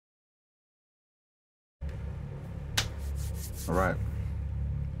All right.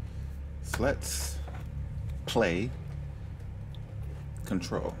 So let's play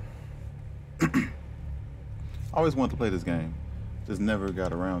Control. I always wanted to play this game, just never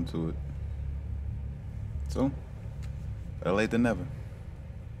got around to it. So, better late than never.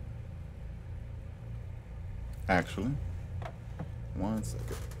 Actually, 1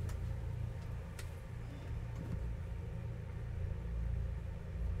 second.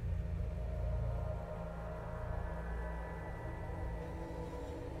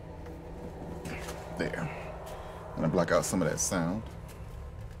 There. I'm gonna block out some of that sound.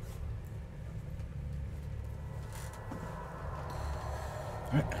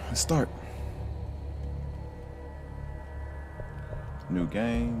 All right, let's start. New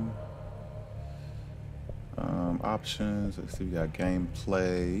game. Options. Let's see, we got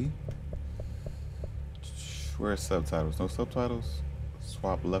gameplay. Where's subtitles? No subtitles?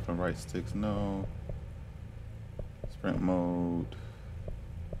 Swap left and right sticks, no. Sprint mode.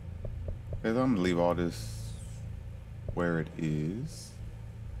 Okay, so I'm gonna leave all this where it is.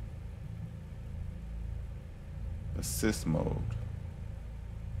 Assist mode.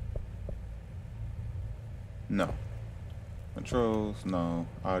 No. Controls, no.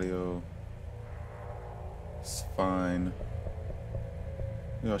 Audio. It's fine.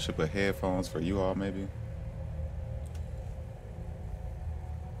 Maybe I should put headphones for you all, maybe.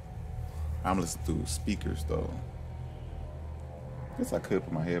 I'm listening through speakers, though. Guess I could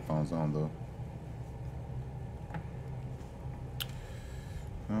put my headphones on, though.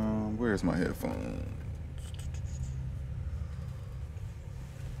 Where's my headphones?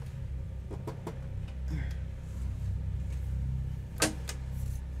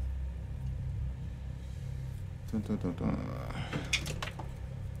 Dun, dun, dun, dun.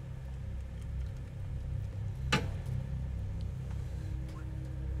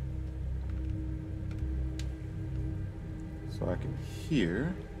 So I can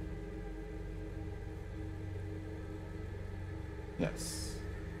hear. Yes.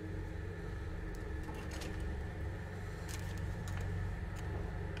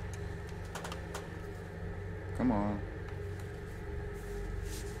 Come on.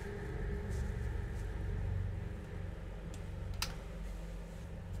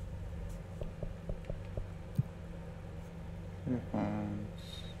 Earphones.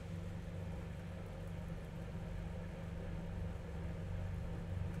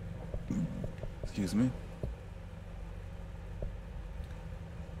 Excuse me.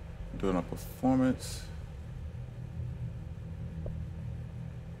 Doing a performance.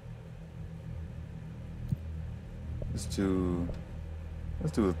 Let's do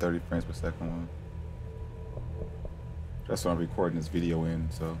the 30 frames per second one. That's what I'm recording this video in,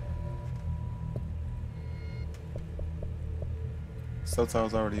 so.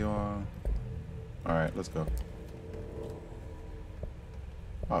 Subtitles already on. All right, let's go.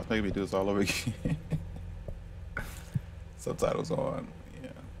 Oh, it's making me do this all over again. Subtitles on, yeah.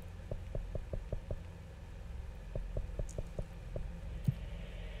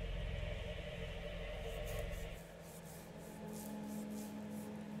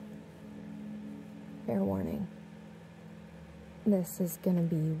 Fair warning. This is gonna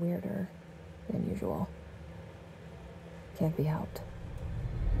be weirder than usual. Can't be helped.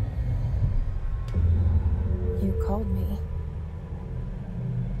 You called me.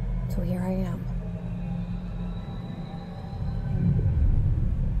 So here I am.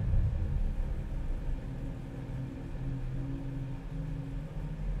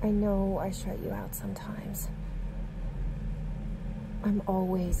 I know I shut you out sometimes. I'm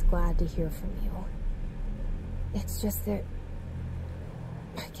always glad to hear from you. It's just that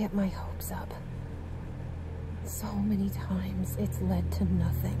I get my hopes up. So many times it's led to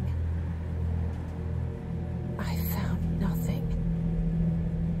nothing. I found nothing.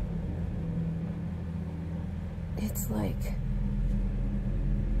 It's like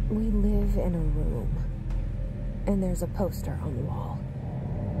we live in a room and there's a poster on the wall.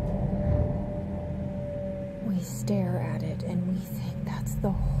 We stare at it and we think that's the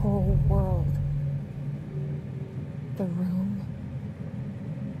whole world. The room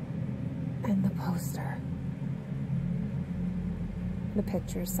and the poster. The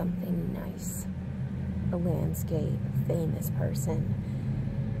picture's something nice. A landscape, a famous person.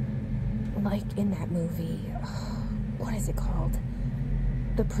 Like in that movie, what is it called?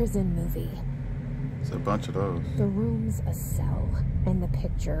 The prison movie. There's a bunch of those. The room's a cell, and the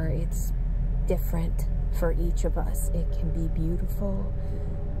picture, it's different for each of us. It can be beautiful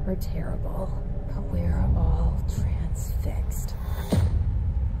or terrible, but we're all transfixed.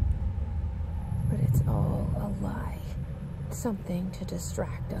 But it's all a lie. Something to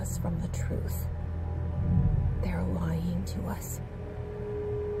distract us from the truth. They're lying to us.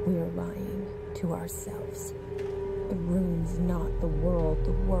 We're lying to ourselves. The room's not the world.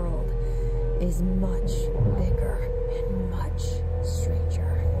 The world is much bigger and much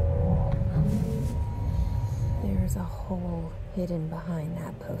stranger. There's a hole hidden behind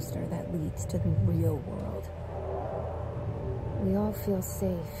that poster that leads to the real world. We all feel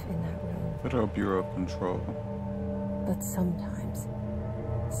safe in that room. Federal Bureau of Control. But sometimes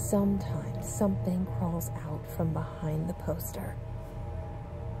something crawls out from behind the poster.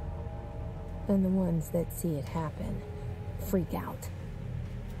 And the ones that see it happen freak out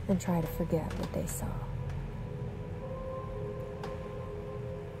and try to forget what they saw.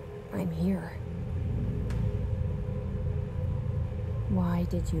 I'm here. Why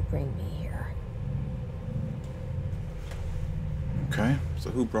did you bring me here? Okay, so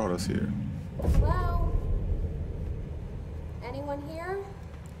who brought us here? Hello? Anyone here?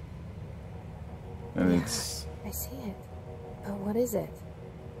 And it's... I see it. But what is it?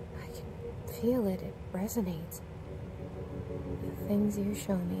 I can feel it. It resonates. The things you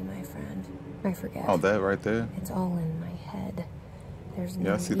show me, my friend. I forget. Oh, that right there? It's all in my head. There's no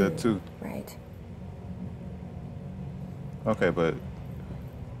Yeah, I see that too. Right. Okay, but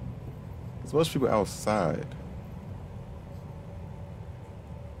there's most people outside.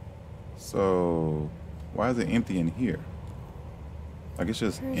 So why is it empty in here? Like it's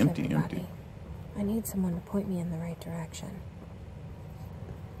just Where's empty. everybody? I need someone to point me in the right direction.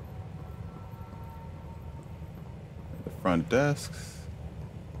 The front desks.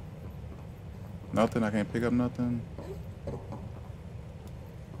 Nothing, I can't pick up nothing.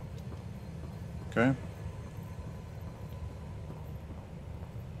 Okay.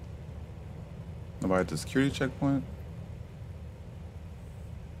 Nobody at the security checkpoint.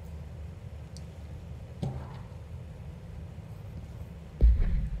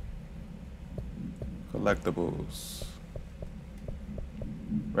 Collectibles.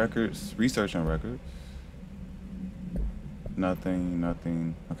 Records, research on records.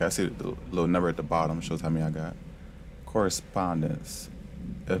 Nothing. Okay, I see the little number at the bottom shows how many I got. Correspondence.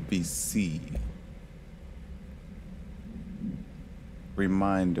 FBC.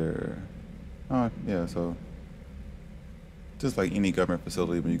 Reminder. Oh, yeah, so just like any government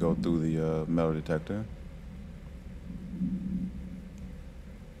facility when you go through the metal detector.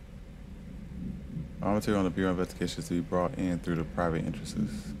 All material on the Bureau of Investigation to be brought in through the private interests.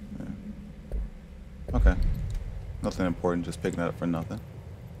 Yeah. Okay. Nothing important, just picking it up for nothing.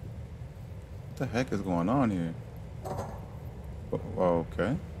 What the heck is going on here?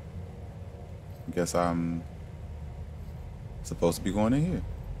 Okay. Guess I'm supposed to be going in here.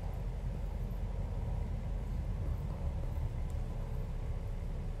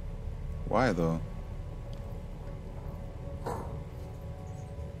 Why though?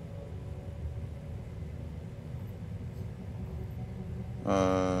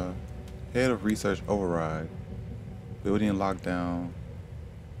 Head of Research Override. Building lockdown.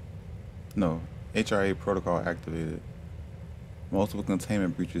 No. HRA protocol activated. Multiple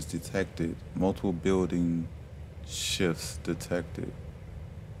containment breaches detected. Multiple building shifts detected.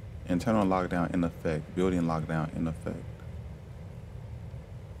 Internal lockdown in effect. Building lockdown in effect.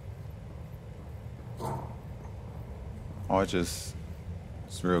 Oh, it's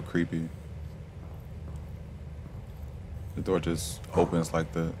real creepy. The door just opens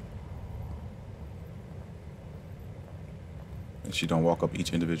like that. And she don't walk up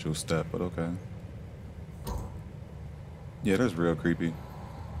each individual step, but okay. Yeah, that's real creepy.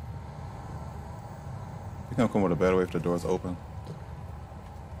 You can come with a better way if the door's open.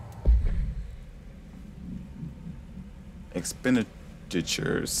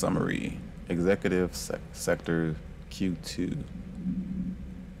 Expenditure summary. Executive sector Q2.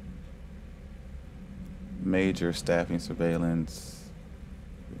 Major staffing surveillance.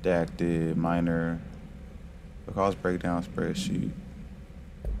 Redacted. Minor. The cause breakdown spreadsheet.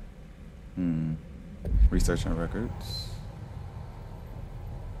 Research and records.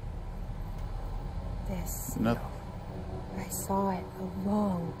 This. Nothing. I saw it a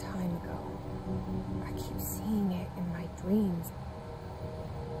long time ago. I keep seeing it in my dreams.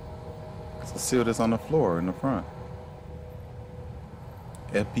 It's a seal that's on the floor in the front.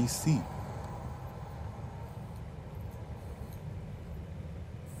 FBC.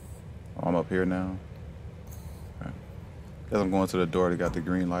 Oh, I'm up here now. Okay. Guess I'm going to the door that got the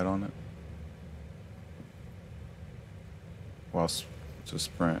green light on it. Well, to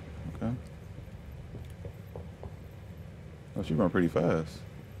sprint. Okay. Oh, she run pretty fast.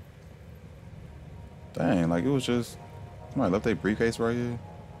 Dang, like it was just somebody left their briefcase right here.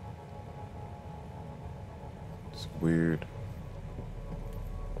 It's weird.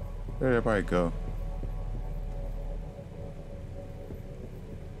 Where'd everybody go?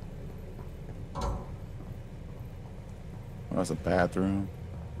 Oh, that's a bathroom.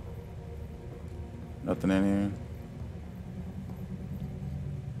 Nothing in here.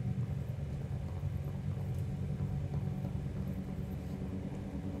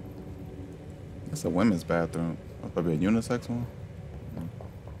 It's a women's bathroom. That's probably a unisex one.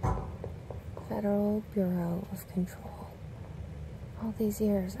 Federal Bureau of Control. All these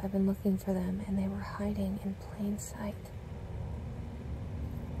years I've been looking for them and they were hiding in plain sight.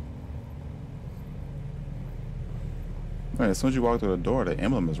 Right, as soon as you walk through the door, the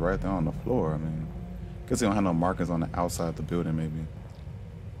emblem is right there on the floor. I mean, I guess they don't have no markings on the outside of the building, maybe.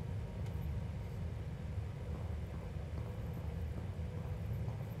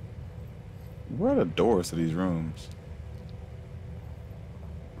 Where are the doors to these rooms?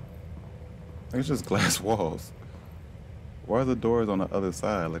 Like, it's just glass walls. Why are the doors on the other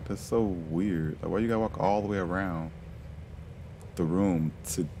side? Like, that's so weird. Like, why you gotta walk all the way around the room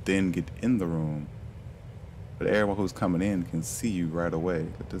to then get in the room? But everyone who's coming in can see you right away.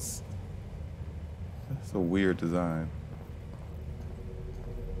 Like, that's a weird design.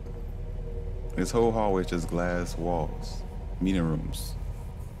 This whole hallway is just glass walls. Meeting rooms.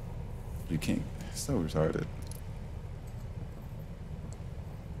 You can't. It's so retarded.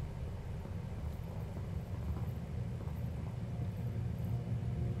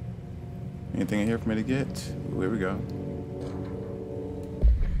 Anything in here for me to get? Ooh, here we go.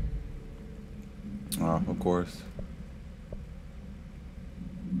 Oh, of course.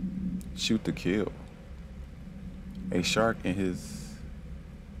 Shoot to kill. A shark in his...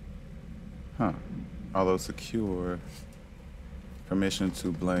 Huh. Although secure... Permission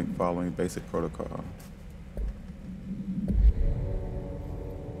to blank following basic protocol.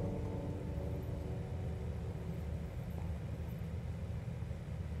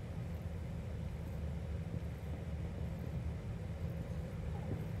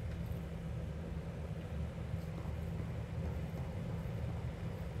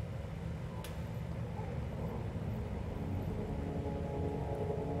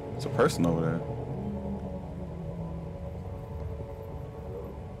 It's a person over there.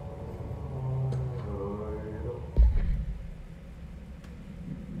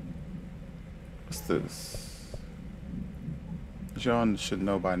 What's this? John should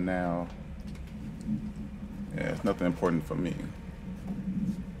know by now. Yeah, it's nothing important for me.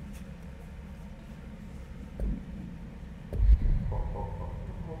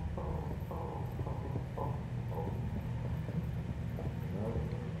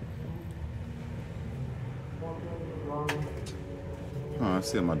 Oh, I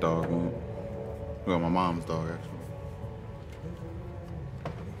see my dog went. Well, my mom's dog, actually.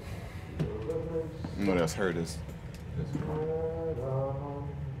 You know that's her, this.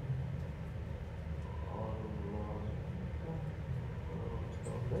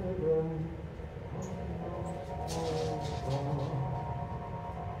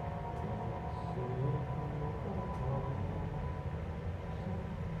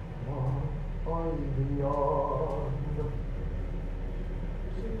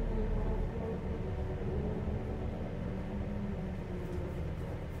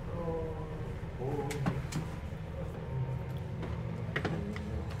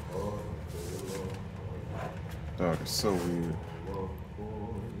 Dog is so weird.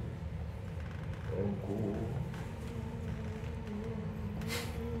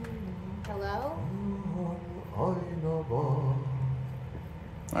 Hello?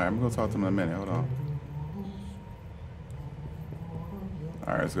 Alright, I'm gonna talk to him in a minute. Hold on.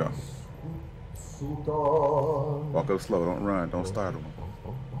 Alright, let's go. Walk up slow. Don't run. Don't startle him.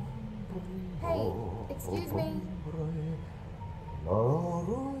 Hey, excuse me.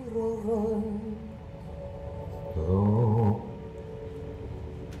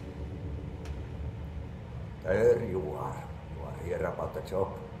 There you are. You are here about the job.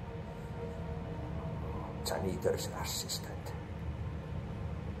 Janitor's assistant.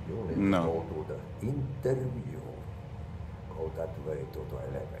 You need No. to go to the interview. Go that way to the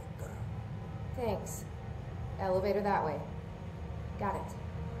elevator. Thanks. Elevator that way. Got it.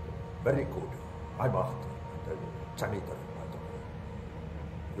 Very good. I'm Ahti, the janitor, by the way.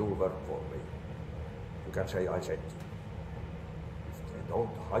 You'll work for me. You can say I sent you. If they don't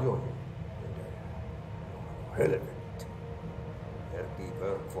hire you, then they hell of it. There'll be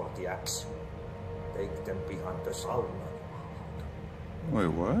work for the axe. Take them behind the sauna. Wait,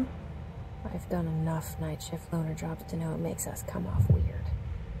 what? I've done enough night shift loner jobs to know it makes us come off weird.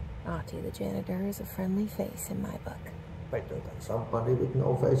 Ahti the janitor is a friendly face in my book. Better than somebody with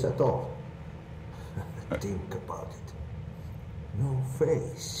no face at all. Think about it. No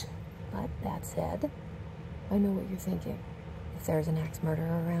face. But that said, I know what you're thinking. If there's an axe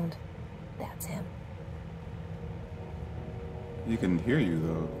murderer around, that's him. He can hear you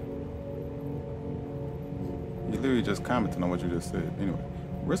though. He literally just commented on what you just said. Anyway,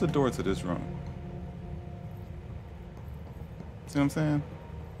 where's the door to this room? See what I'm saying?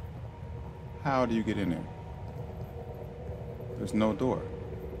 How do you get in there? There's no door.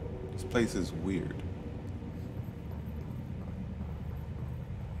 This place is weird.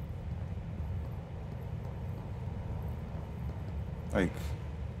 Like,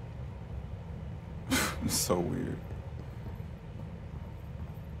 it's so weird.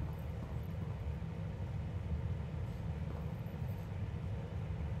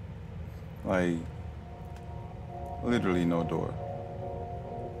 Like, literally no door.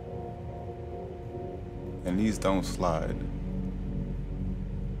 And these don't slide.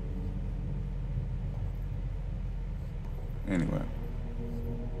 Anyway.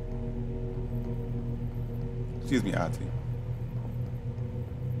 Excuse me, Ati.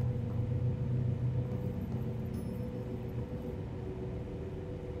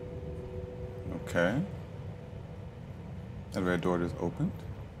 Okay. The red door just opened.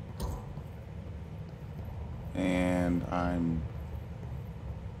 And I'm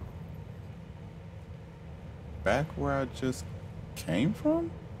back where I just came from?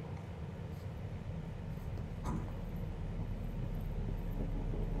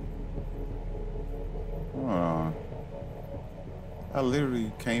 Hold on. I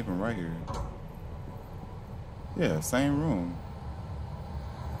literally came from right here. Yeah, same room.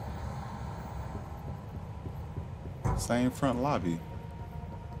 Same front lobby.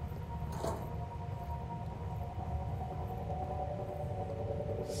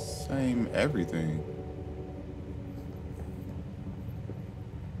 Same everything.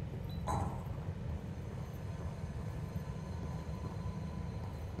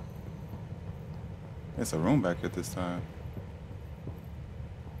 It's a room back at this time.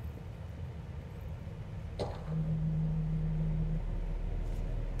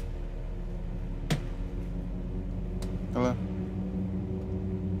 Hello?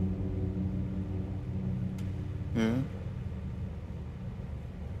 Yeah?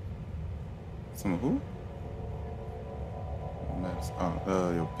 Some who?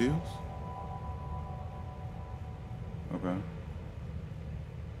 Your pills? Okay.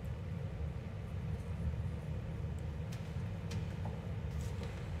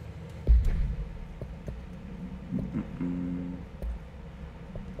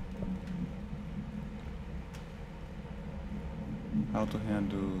 How to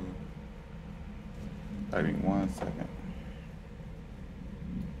handle... I mean, 1 second.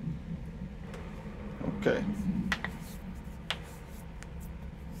 Okay.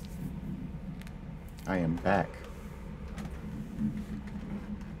 I am back.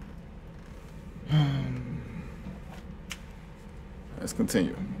 Let's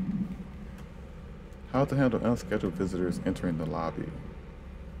continue. How to handle unscheduled visitors entering the lobby.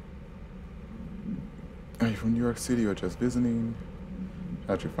 Are you from New York City or just visiting?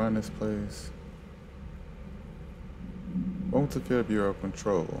 How'd you find this place? Welcome to Federal Bureau of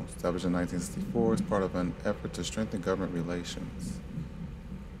Control, established in 1964 as part of an effort to strengthen government relations.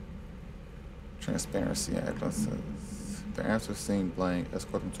 Transparency and excellence. The answer seemed blank.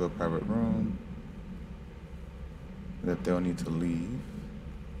 Escort them to a private room. That they'll need to leave.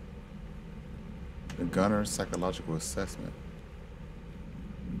 The gunner's psychological assessment.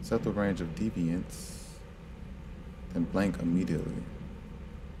 Set the range of deviance. Then blank immediately.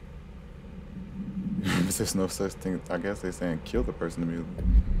 There's no such thing. I guess they're saying kill the person immediately.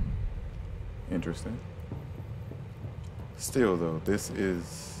 Interesting. Still though, this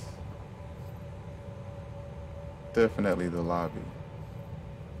is definitely the lobby.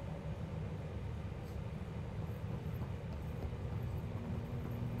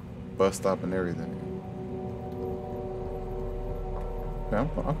 Bus stop and everything. Okay,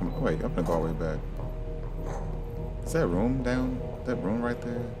 wait, I'm gonna go all the way back. Is that room down? That room right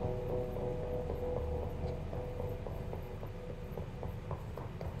there?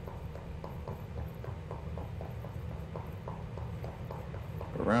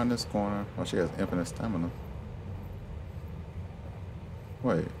 Around this corner. Oh, she has infinite stamina.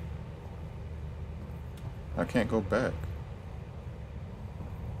 Wait. I can't go back.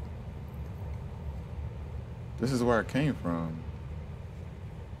 This is where I came from.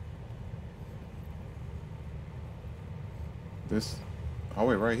 This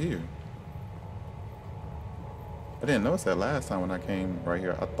hallway right here. I didn't notice that last time when I came right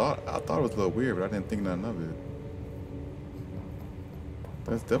here. I thought it was a little weird, but I didn't think nothing of it.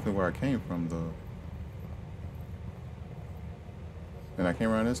 That's definitely where I came from, though. And I came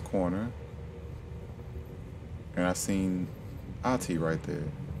around this corner, and I seen Ati right there.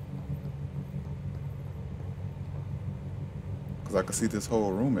 Because I could see this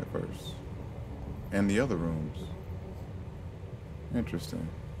whole room at first. And the other rooms. Interesting.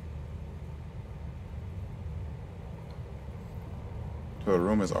 So the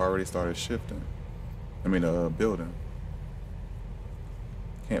room has already started shifting. I mean, building.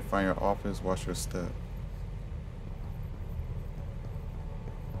 Can't find your office, watch your step.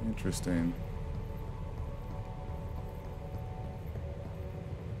 Interesting.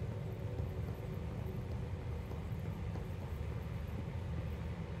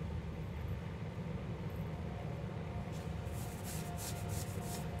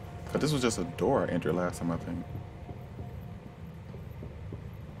 But this was just a door I entered last time, I think.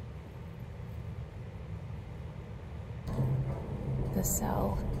 The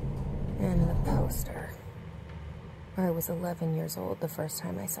cell and the poster. I was 11 years old the first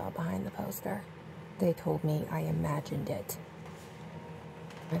time I saw behind the poster. They told me I imagined it.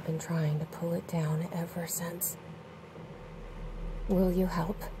 I've been trying to pull it down ever since. Will you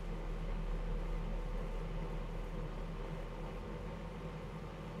help?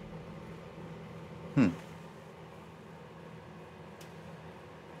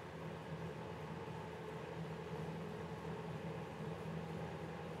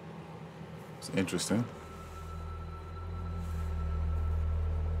 It's interesting.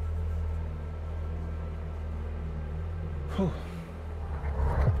 Whew.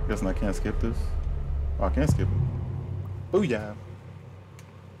 Guessing I can't skip this. Oh, I can't skip it. Booyah.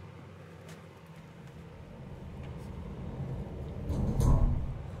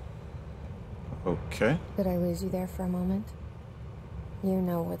 Okay. Did I lose you there for a moment? You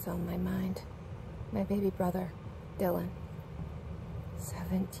know what's on my mind. My baby brother, Dylan.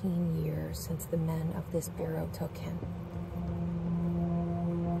 17 years since the men of this bureau took him.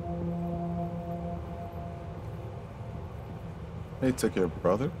 They took your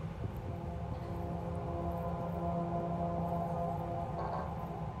brother?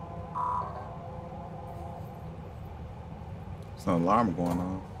 There's an alarm going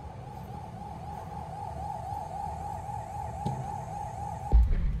on.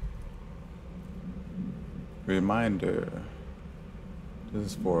 Reminder.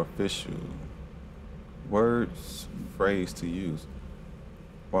 This is for official. Words, phrase to use.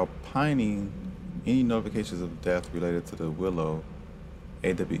 While pining any notifications of death related to the Willow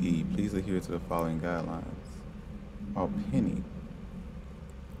AWE, please adhere to the following guidelines. While pinning.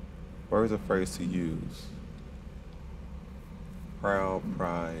 Words or phrase to use. Proud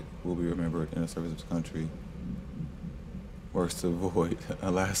pride will be remembered in the service of the country. Words to avoid.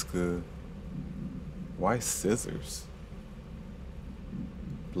 Alaska. Why scissors?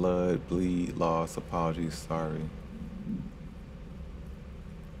 Blood, bleed, loss, apologies, sorry.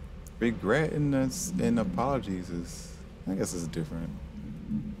 Regret and apologies is, I guess it's different.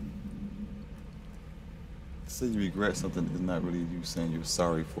 To say you regret something is not really you saying you're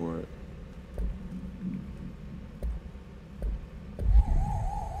sorry for it.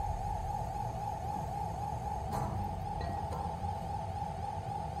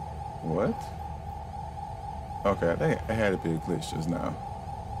 What? Okay, I think it had to be a glitch just now.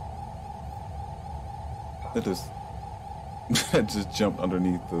 It just it just jumped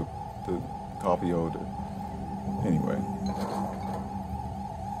underneath the coffee holder. Anyway.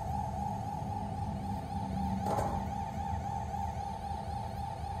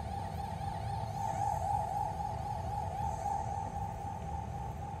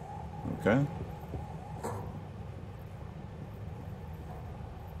 Okay.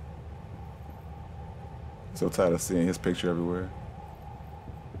 So tired of seeing his picture everywhere.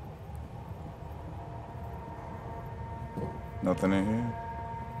 Nothing in here.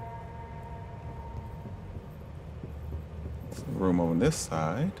 Some room on this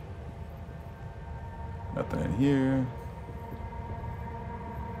side. Nothing in here.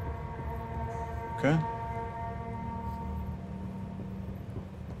 Okay.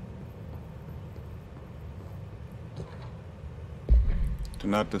 Do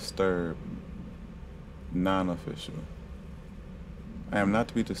not disturb. Non-official. I am not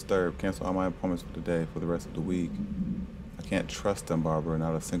to be disturbed. Cancel all my appointments for today for the rest of the week. I can't trust them, Barbara,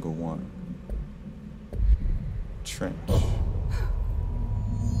 not a single one. Trench.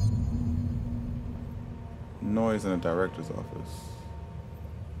 Noise in the director's office.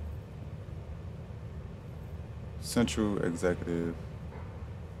 Central executive.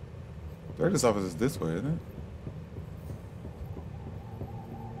 Director's office is this way, isn't it?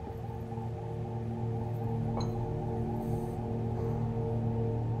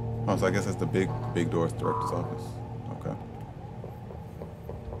 Oh, so I guess that's the big door's director's office. Okay.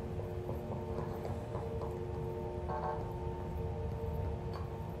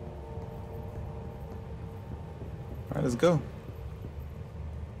 All right, let's go.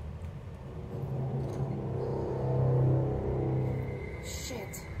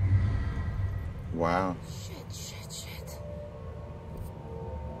 Shit. Wow. Shit.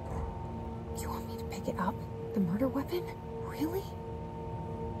 You want me to pick it up? The murder weapon? Really?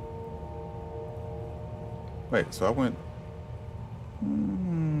 Wait, so I went...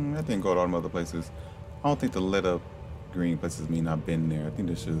 I didn't go to all them other places. I don't think the lit up green places mean I've been there. I think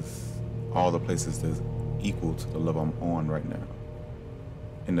it's just all the places that's equal to the level I'm on right now.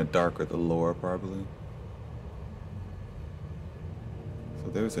 In the darker, the lower, probably. So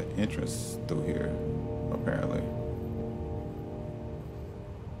there's an entrance through here, apparently.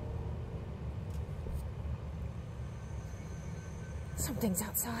 Something's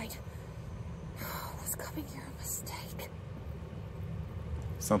outside. Was coming here a mistake?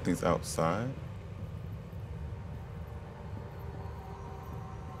 Something's outside?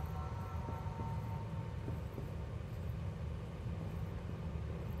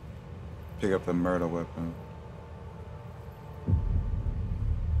 Pick up the murder weapon.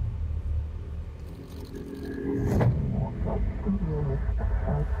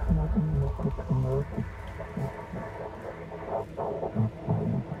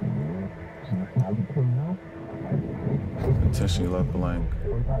 Intentionally left blank.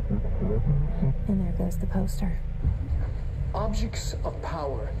 And there goes the poster. Objects of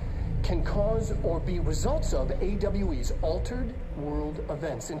power can cause or be results of AWE's altered world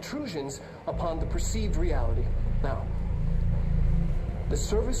events, intrusions upon the perceived reality. Now, the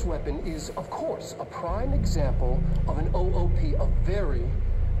service weapon is, of course, a prime example of an OOP, a very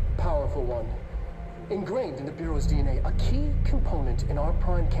powerful one. Ingrained in the Bureau's DNA, a key component in our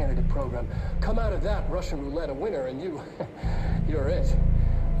prime candidate program. Come out of that Russian roulette a winner and you're it.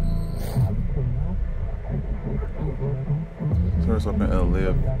 Service weapon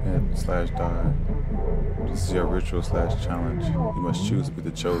live and /die. This is your ritual /challenge. You must choose to be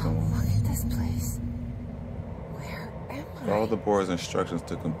the chosen one. Look at this place. Where am I? Follow the board's instructions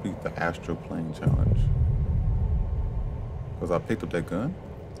to complete the astral plane challenge. Because I picked up that gun?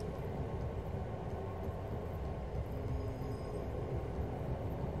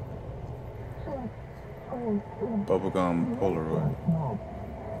 Bubblegum Polaroid.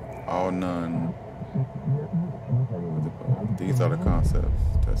 All none. These are the concepts,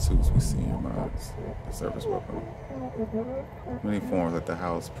 tattoos we see in minds. The service weapon. Many forms like the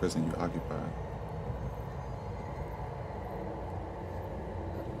house, prison you occupy.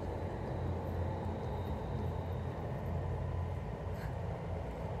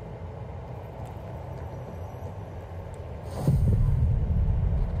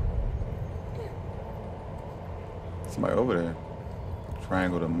 Somebody over there.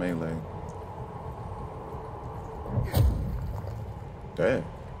 Triangle to melee. Dad.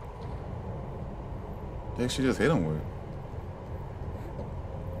 Yeah, she just hit him with.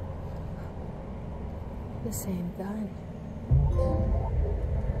 The same gun.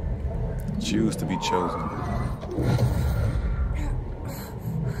 Choose to be chosen.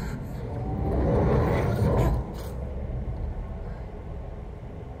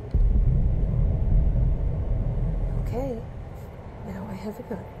 Okay. Now I have a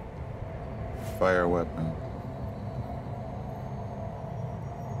gun. Fire weapon.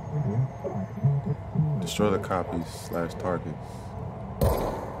 Destroy the copies /targets.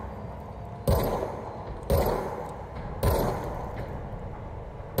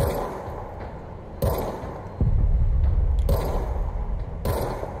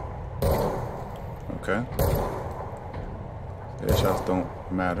 Okay. Headshots don't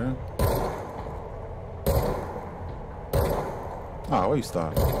matter. Ah, where you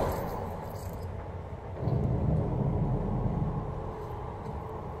stop?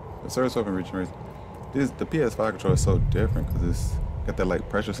 The service weapon reach rates. The PS5 controller is so different because it's got that like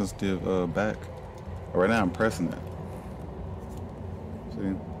pressure sensitive back. Right now I'm pressing it.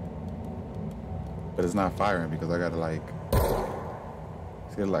 See? But it's not firing because I gotta like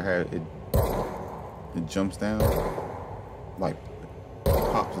see like how it jumps down, like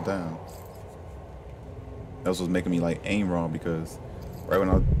pops down. That's what's making me like aim wrong because right when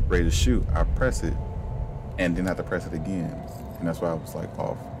I was ready to shoot, I press it and then have to press it again. And that's why I was like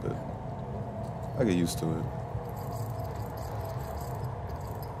off, but I get used to it.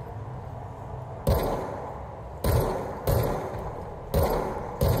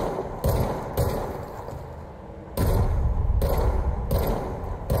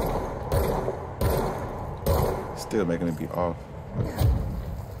 Still making it be off.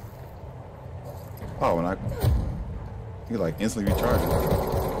 Oh, and you like instantly recharge it.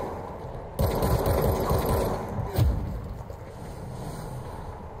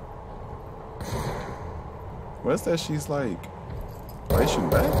 What's that? She's like, are they shooting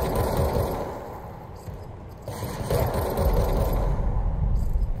back?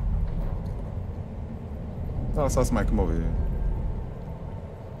 Oh, I saw somebody come over here.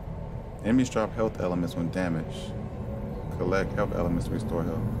 Enemies drop health elements when damaged. Collect health elements to restore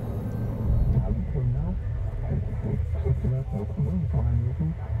health.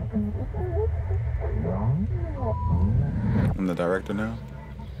 I'm the director now.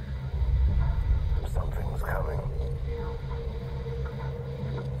 Something's coming.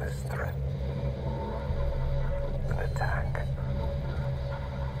 This threat. An attack.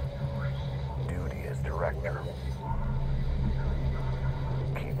 Duty as director.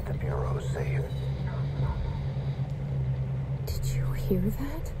 Keep the Bureau safe. Did you hear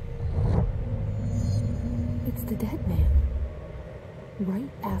that? It's the dead man. Right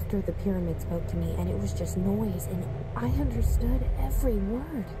after the pyramid spoke to me, and it was just noise, and I understood every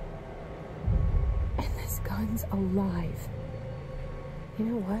word. And this gun's alive. You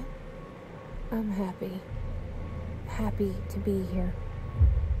know what? I'm happy. Happy to be here.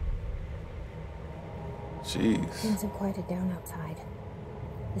 Jeez. Things have quieted down outside.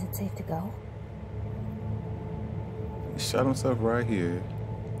 Is it safe to go? He shot himself right here.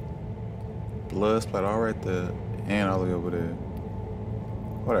 Blood splat all right there, and all the way over there.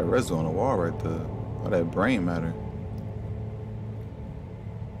 Oh, that residue on the wall right there. Oh, that brain matter.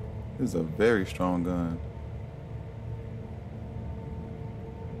 This is a very strong gun.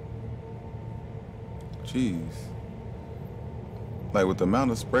 Jeez. Like with the amount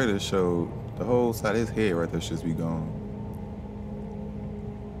of spray that showed, the whole side of his head right there should be gone.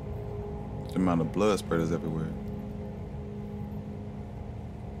 The amount of blood spray that's everywhere.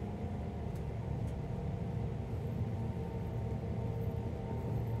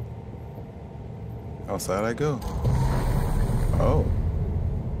 Outside I go. Oh.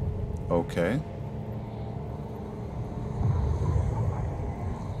 Okay.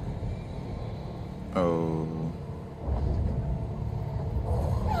 Oh.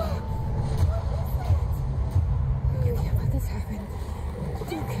 You can't let this happen.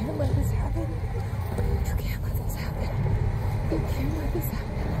 You can't let this happen. You can't let this happen. You can't let this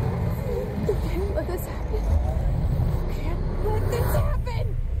happen. You can't let this happen. You can't let this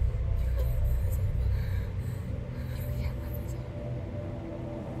happen.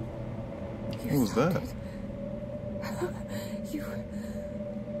 Who was that? You.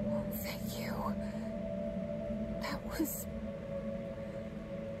 Thank you. That was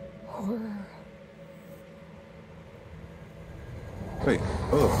horror. Wait.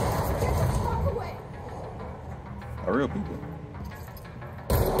 Oh. Walk away. Are real people?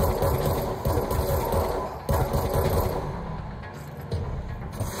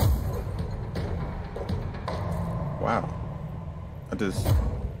 Wow. I just.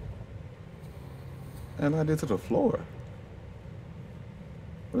 And I did to the floor.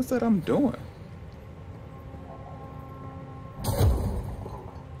 What is that I'm doing?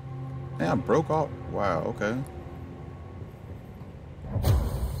 And I broke off. Wow, okay.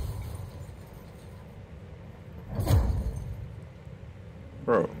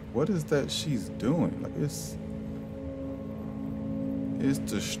 Bro, what is that she's doing? Like it's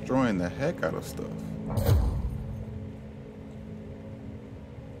destroying the heck out of stuff.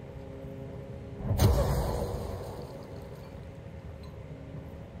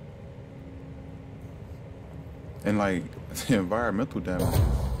 And like the environmental damage.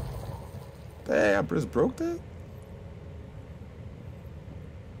 Dang, I just broke that?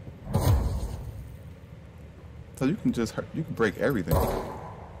 So you can just hurt, you can break everything.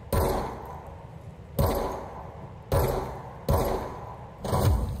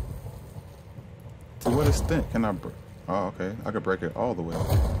 To what extent can I break? Oh, okay. I could break it all the way.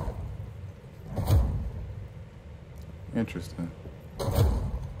 Interesting.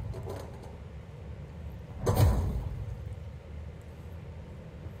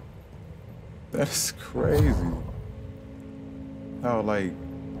 That's crazy. How like,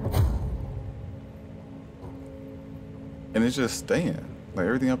 and it's just staying. Like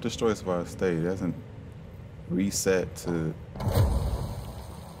everything I've destroyed so far stayed. It doesn't reset to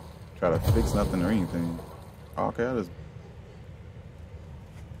try to fix nothing or anything. Okay, I just.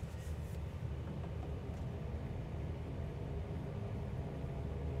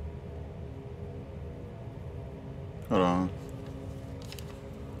 Hold on.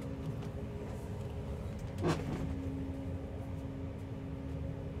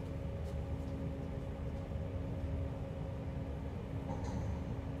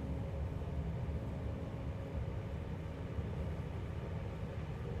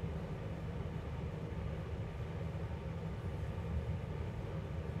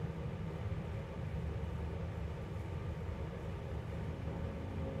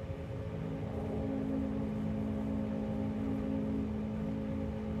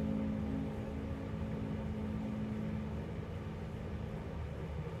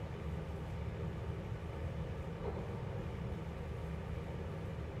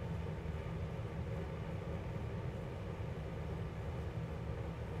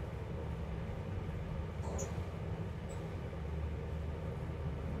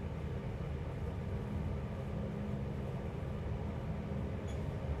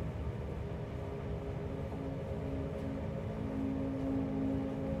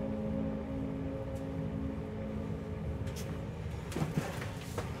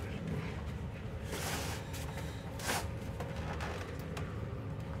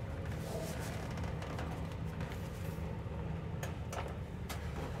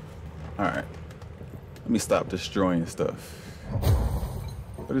 Alright. Let me stop destroying stuff.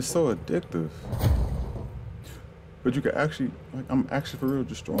 But it's so addictive. But you can actually, like, I'm actually for real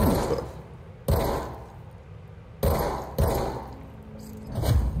destroying stuff.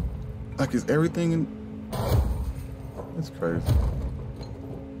 Like, is everything in... It's crazy.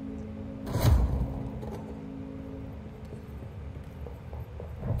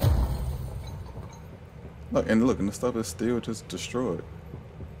 Look, and the stuff is still just destroyed.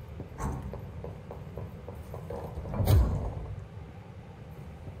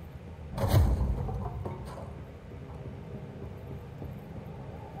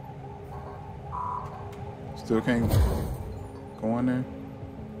 Still can't go on there.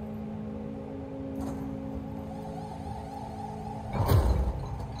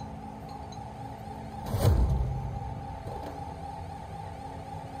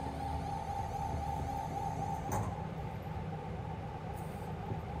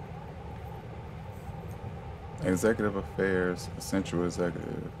 Executive Affairs, Central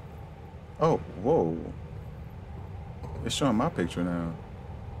Executive. Oh, whoa. It's showing my picture now.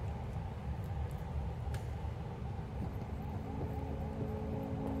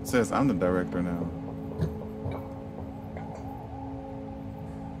 It says I'm the director now.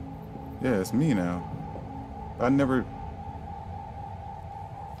 Yeah, it's me now. I didn't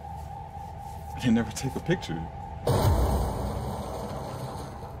never take a picture.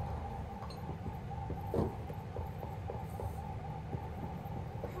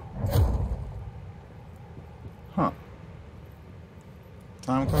 Huh.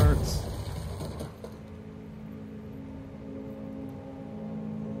 Time cards.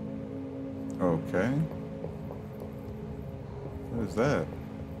 Okay. What is that?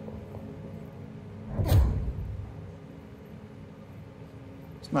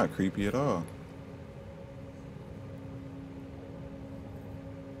 It's not creepy at all.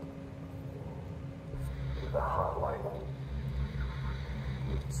 The hotline.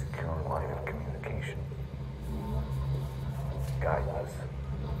 Secure line of communication. Guidance.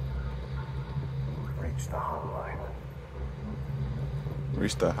 Reach the hotline.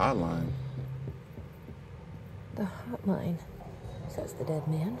 Reach the hotline. The hotline, says the dead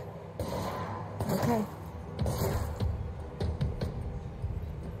man. Okay.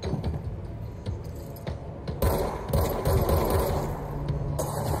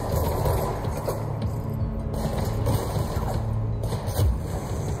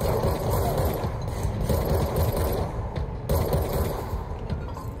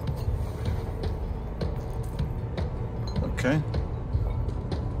 Okay.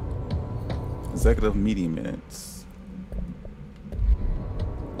 Executive meeting minutes.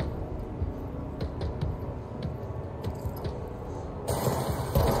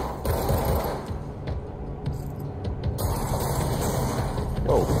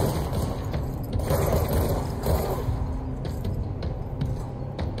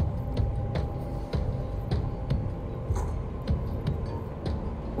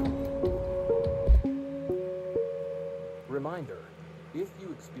 Reminder, if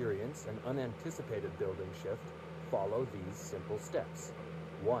you experience an unanticipated building shift, follow these simple steps.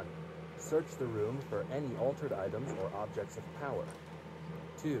 1. Search the room for any altered items or objects of power.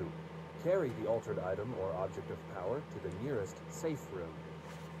 2. Carry the altered item or object of power to the nearest safe room.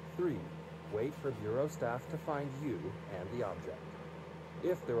 3. Wait for Bureau staff to find you and the object.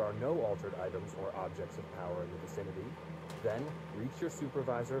 If there are no altered items or objects of power in the vicinity, then reach your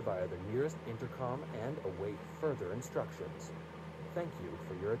supervisor via the nearest intercom and await further instructions. Thank you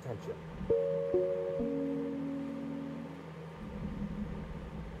for your attention.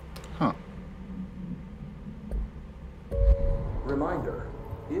 Huh. Reminder,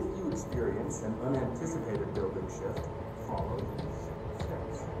 if you experience an unanticipated building shift, follow these simple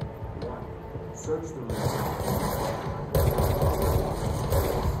steps. 1. Search the room.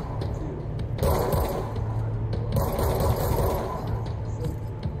 2.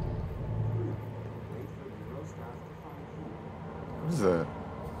 What is that?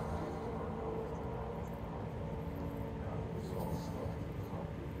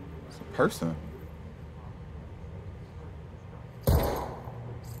 It's a person.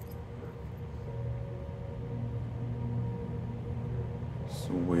 It's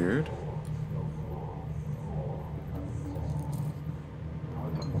weird.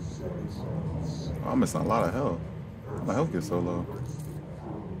 Oh, I'm missing a lot of health. My health gets so low.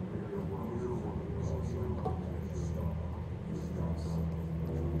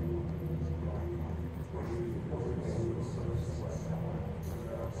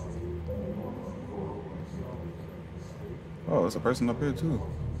 Oh, there's a person up here too.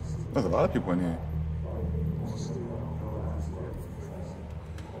 There's a lot of people in here.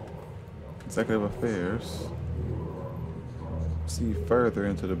 Executive Affairs. See further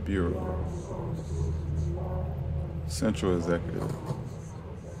into the Bureau. Central Executive.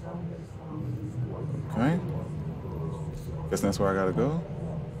 Okay. Guess that's where I gotta go.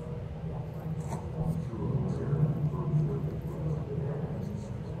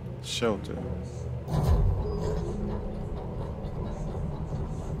 Shelter.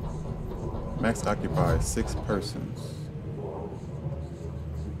 Max occupies 6 persons.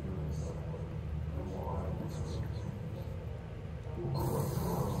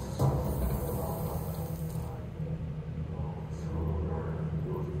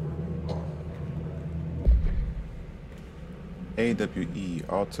 AWE,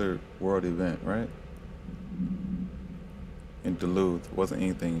 Altered World Event, right? In Duluth, wasn't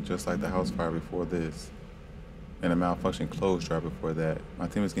anything, just like the house fire before this. And a malfunction clothes drive before that. My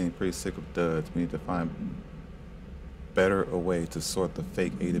team is getting pretty sick of duds. We need to find better a way to sort the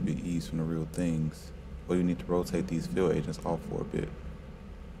fake AWEs from the real things. Or you need to rotate these field agents off for a bit.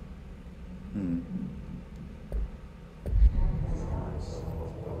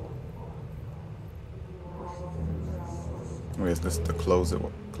 I guess this is to close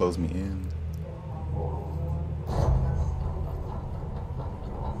me in.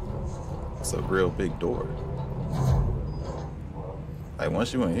 It's a real big door. Like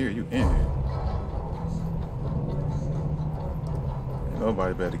once you in here, you in here. Ain't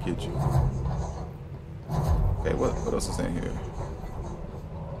nobody better get you. Okay, what else is in here?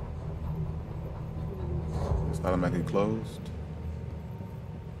 It's automatically closed.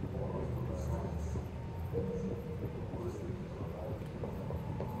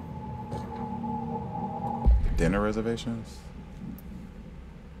 Dinner reservations?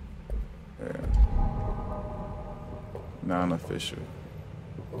 Yeah. Non-official.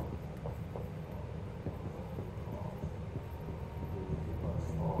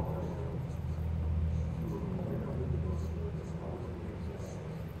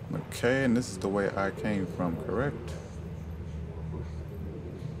 Okay, and this is the way I came from, correct?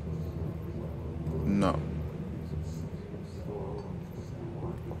 No.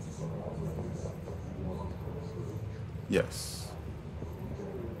 Yes.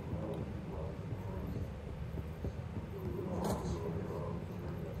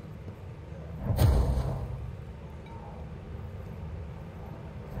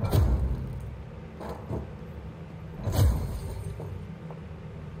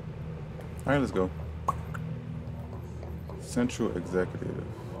 All right, let's go. Central Executive.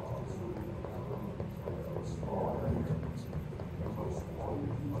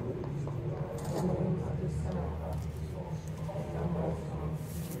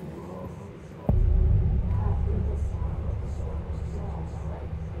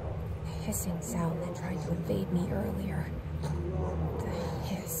 Hissing sound that tried to invade me earlier. The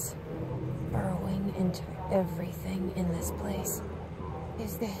hiss. Burrowing into everything in this place.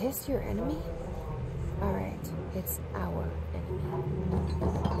 Is the hiss your enemy? Alright, it's our enemy.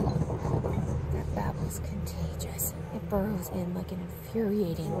 That babble's contagious. It burrows in like an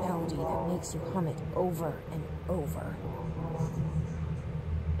infuriating melody that makes you hum it over and over.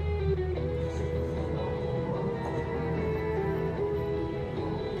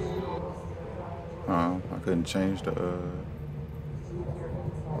 I couldn't change the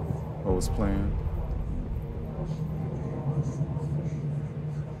what was playing.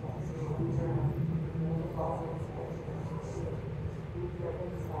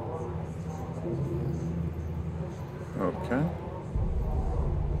 Okay.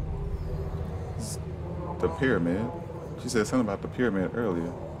 The pyramid. She said something about the pyramid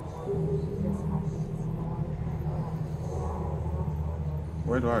earlier.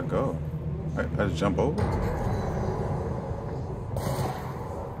 Where do I go? I just jump over?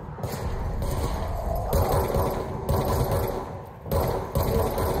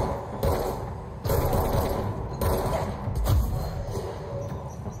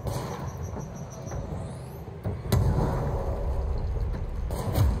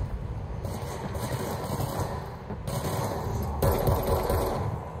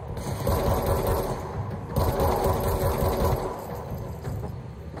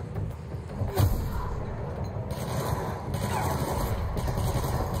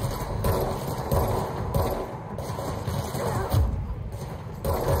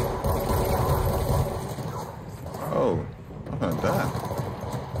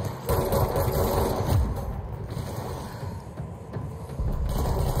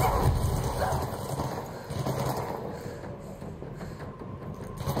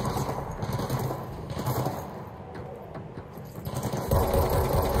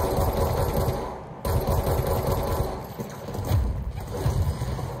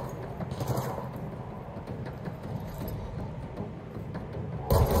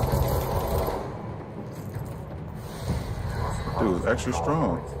 Dude, it's extra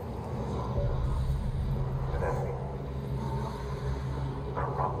strong. An enemy.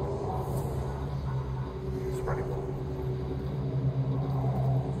 Corrupt. Spreading.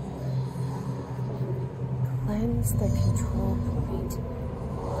 Cleanse the control point.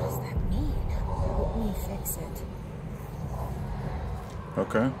 What does that mean? Help me fix it.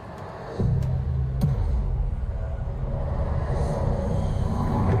 Okay.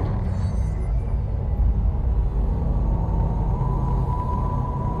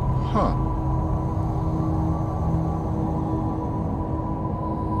 Huh.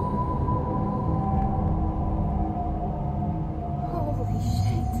 Holy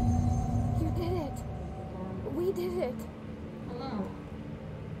shit. You did it. We did it. Hello?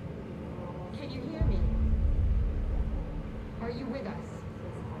 Can you hear me? Are you with us?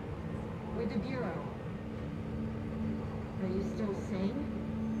 With the Bureau? Are you still sane?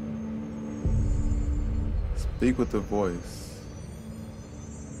 Speak with the voice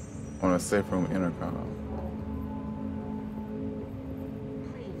on a safe room intercom.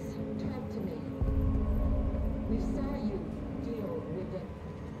 Please, talk to me. We saw you deal with the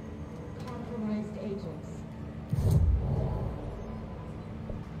compromised agents.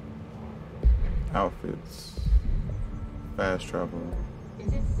 Outfits. Fast travel.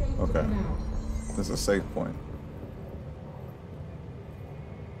 Is it safe to Okay. come out? This is a safe point.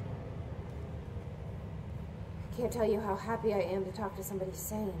 Can't tell you how happy I am to talk to somebody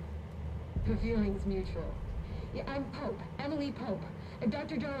sane. The feeling's mutual. Yeah, I'm Pope, Emily Pope,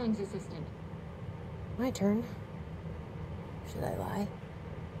 Dr. Darling's assistant. My turn. Should I lie?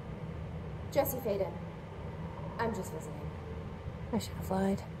 Jesse Faden. I'm just visiting. I should have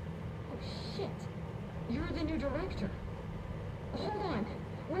lied. Oh, shit. You're the new director. Hold on.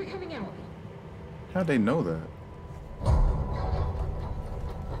 We're coming out. How'd they know that?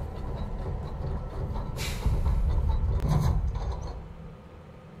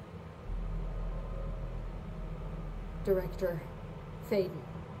 Director Faden.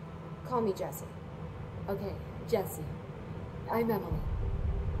 Call me Jesse. Okay, Jesse. I'm Emily.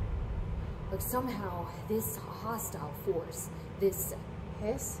 Look, somehow this hostile force, this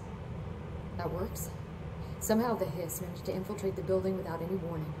hiss, that works. Somehow the hiss managed to infiltrate the building without any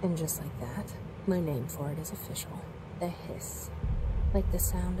warning. And just like that, my name for it is official. The hiss. Like the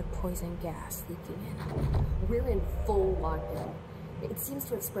sound of poison gas leaking in. We're in full lockdown. It seems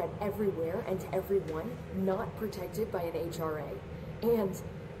to have spread everywhere and to everyone not protected by an HRA. And,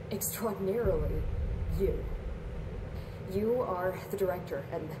 extraordinarily, you. You are the director,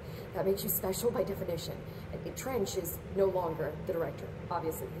 and that makes you special by definition. Trench is no longer the director,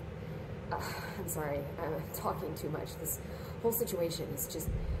 obviously. I'm sorry, I'm talking too much. This whole situation is just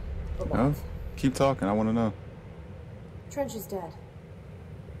a lot. No? Keep talking, I want to know. Trench is dead.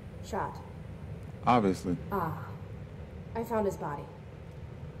 Shot. Obviously. I found his body.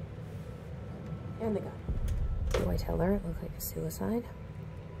 And the gun. Do I tell her it looked like a suicide?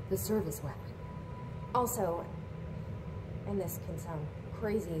 The service weapon. Also, and this can sound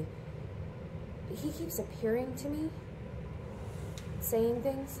crazy, he keeps appearing to me, saying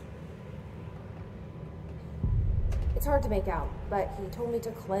things. It's hard to make out, but he told me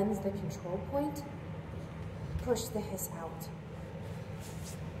to cleanse the control point, push the hiss out.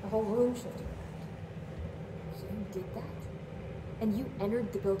 The whole room shifted around. You did that? And you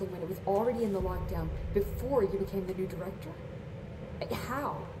entered the building when it was already in the lockdown, before you became the new director?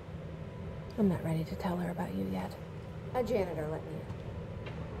 How? I'm not ready to tell her about you yet. A janitor let me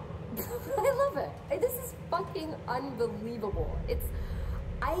in. I love it. This is fucking unbelievable.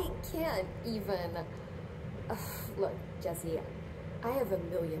 I can't even... Look, Jesse, I have a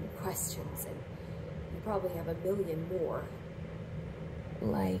million questions, and you probably have a million more.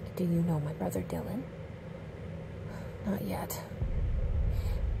 Like, do you know my brother Dylan? Not yet.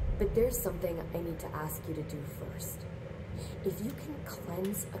 But there's something I need to ask you to do first. If you can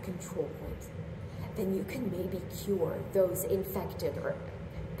cleanse a control point, then you can maybe cure those infected or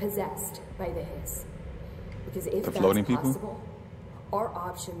possessed by the hiss. Because if that's possible, our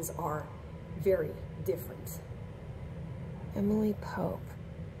options are very different. Emily Pope.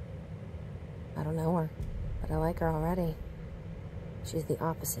 I don't know her, but I like her already. She's the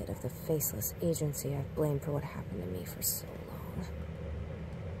opposite of the faceless agency I've blamed for what happened to me for so long.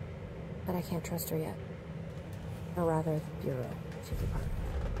 But I can't trust her yet. Or rather, the Bureau she's a part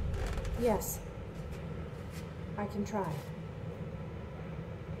of. Yes. I can try.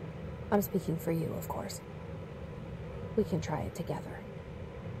 I'm speaking for you, of course. We can try it together.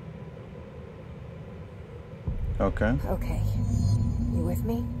 Okay. Okay. You with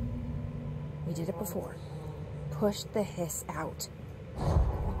me? We did it before. Push the hiss out.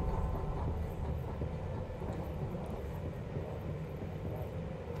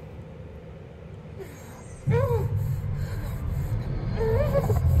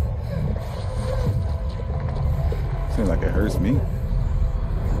 like it hurts me.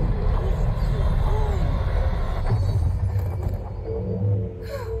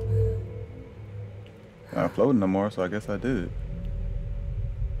 Not floating no more, so I guess I did.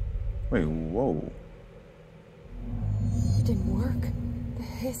 Wait, whoa. It didn't work. The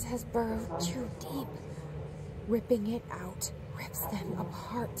hiss has burrowed too deep. Ripping it out rips them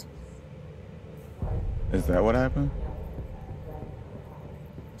apart. Is that what happened?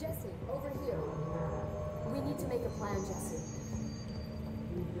 Jesse, over here. We need to make a plan, Jesse.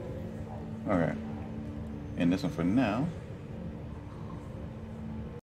 Alright. And this one for now.